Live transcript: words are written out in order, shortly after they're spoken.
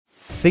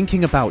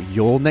Thinking about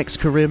your next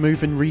career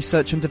move in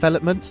research and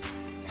development?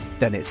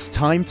 Then it's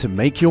time to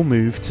make your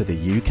move to the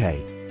UK.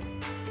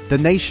 The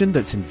nation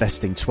that's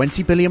investing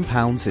 £20 billion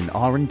in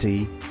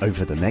R&D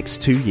over the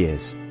next 2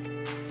 years.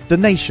 The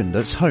nation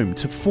that's home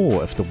to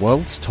 4 of the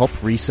world's top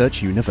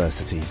research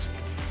universities.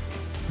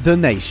 The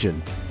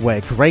nation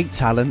where great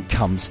talent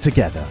comes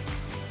together.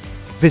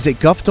 Visit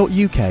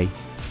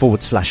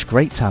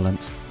gov.uk/great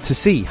talent to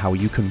see how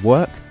you can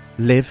work,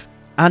 live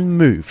and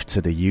move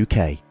to the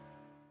UK.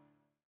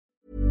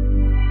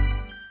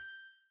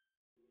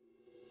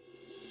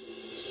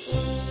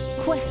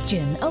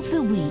 Question of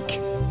the week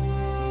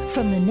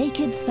from the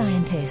Naked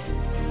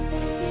Scientists.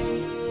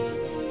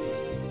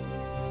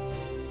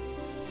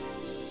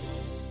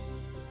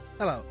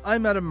 Hello,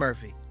 I'm Adam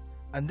Murphy,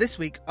 and this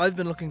week I've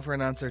been looking for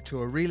an answer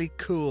to a really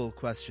cool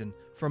question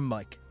from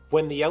Mike.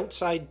 When the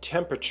outside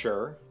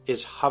temperature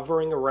is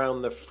hovering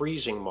around the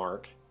freezing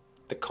mark,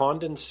 the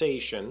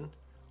condensation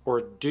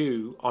or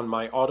dew on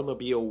my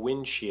automobile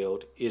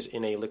windshield is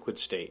in a liquid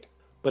state.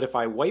 But if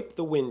I wipe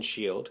the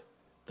windshield,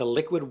 the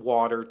liquid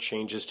water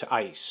changes to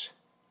ice.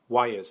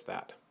 Why is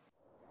that?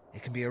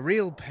 It can be a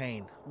real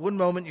pain. One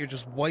moment you're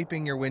just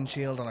wiping your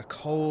windshield on a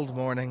cold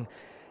morning.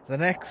 The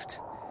next,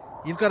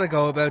 you've got to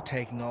go about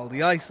taking all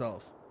the ice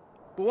off.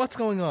 But what's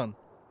going on?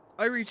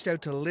 I reached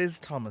out to Liz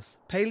Thomas,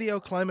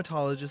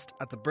 paleoclimatologist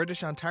at the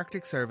British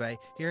Antarctic Survey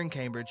here in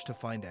Cambridge, to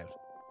find out.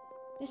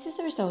 This is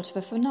the result of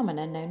a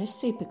phenomenon known as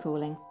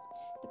supercooling,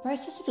 the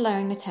process of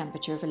lowering the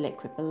temperature of a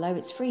liquid below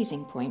its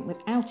freezing point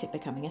without it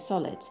becoming a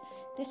solid.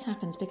 This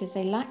happens because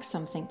they lack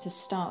something to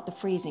start the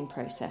freezing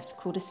process,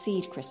 called a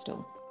seed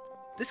crystal.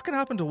 This can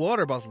happen to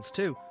water bottles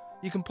too.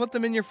 You can put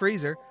them in your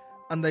freezer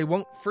and they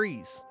won't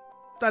freeze.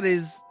 That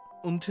is,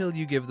 until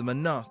you give them a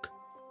knock.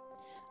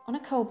 On a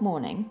cold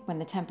morning, when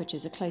the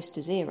temperatures are close to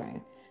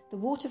zero, the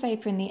water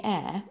vapour in the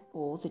air,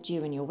 or the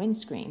dew in your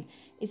windscreen,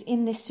 is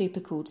in this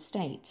supercooled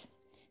state.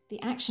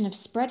 The action of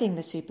spreading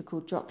the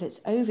supercooled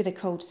droplets over the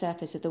cold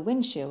surface of the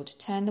windshield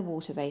turn the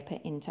water vapour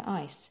into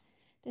ice.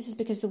 This is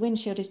because the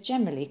windshield is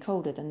generally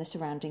colder than the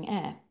surrounding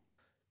air.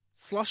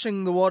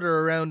 Sloshing the water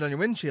around on your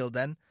windshield,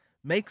 then,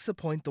 makes a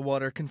point the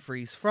water can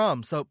freeze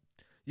from. So,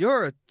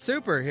 you're a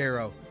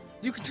superhero.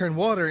 You can turn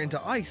water into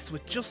ice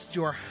with just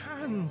your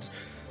hand.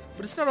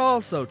 But it's not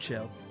all so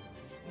chill.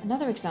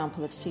 Another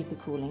example of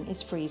supercooling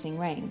is freezing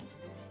rain.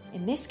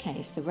 In this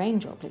case, the rain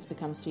droplets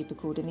become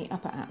supercooled in the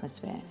upper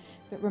atmosphere,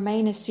 but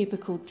remain as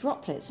supercooled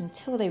droplets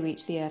until they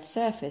reach the Earth's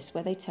surface,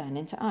 where they turn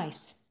into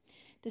ice.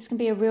 This can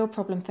be a real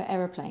problem for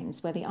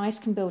aeroplanes, where the ice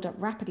can build up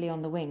rapidly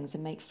on the wings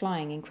and make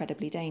flying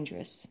incredibly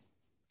dangerous.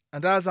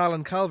 And as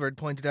Alan Calvert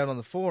pointed out on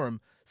the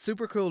forum,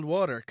 supercooled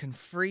water can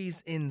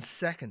freeze in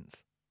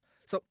seconds.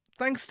 So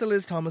thanks to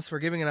Liz Thomas for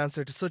giving an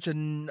answer to such a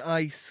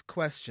nice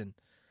question.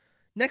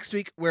 Next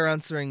week we're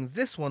answering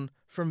this one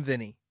from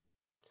Vinny.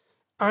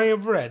 I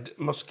have read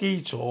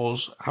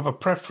mosquitoes have a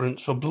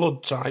preference for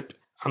blood type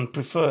and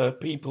prefer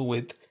people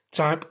with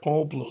type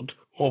O blood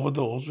over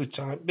those with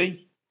type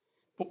B,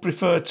 but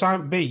prefer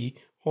type B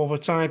over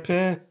type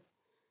A.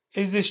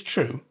 Is this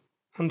true?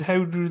 And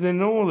how do they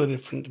know the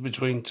difference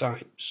between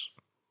types?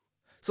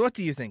 So what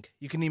do you think?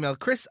 You can email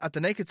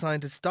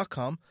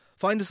chris@thenakedscientists.com,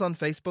 find us on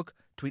Facebook,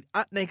 tweet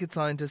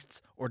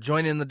 @NakedScientists, or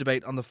join in the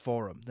debate on the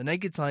forum,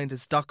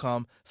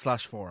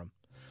 thenakedscientists.com/forum.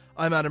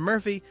 I'm Adam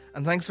Murphy,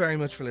 and thanks very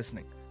much for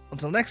listening.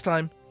 Until next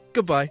time,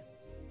 goodbye.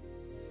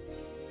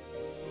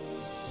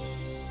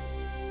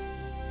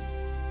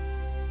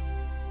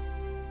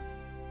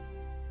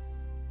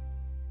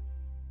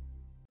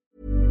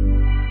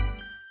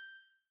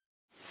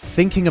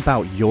 Thinking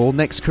about your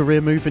next career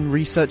move in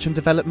research and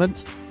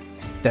development?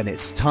 Then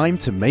it's time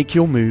to make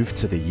your move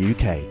to the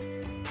UK.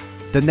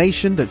 The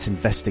nation that's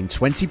investing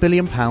 £20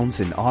 billion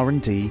in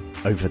R&D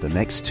over the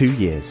next 2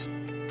 years.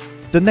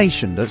 The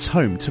nation that's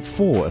home to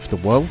 4 of the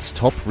world's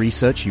top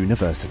research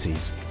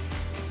universities.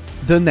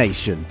 The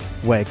nation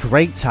where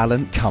great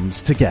talent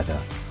comes together.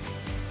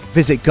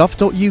 Visit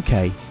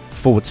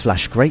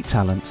gov.uk/great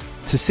talent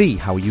to see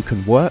how you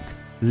can work,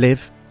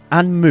 live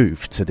and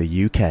move to the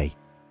UK.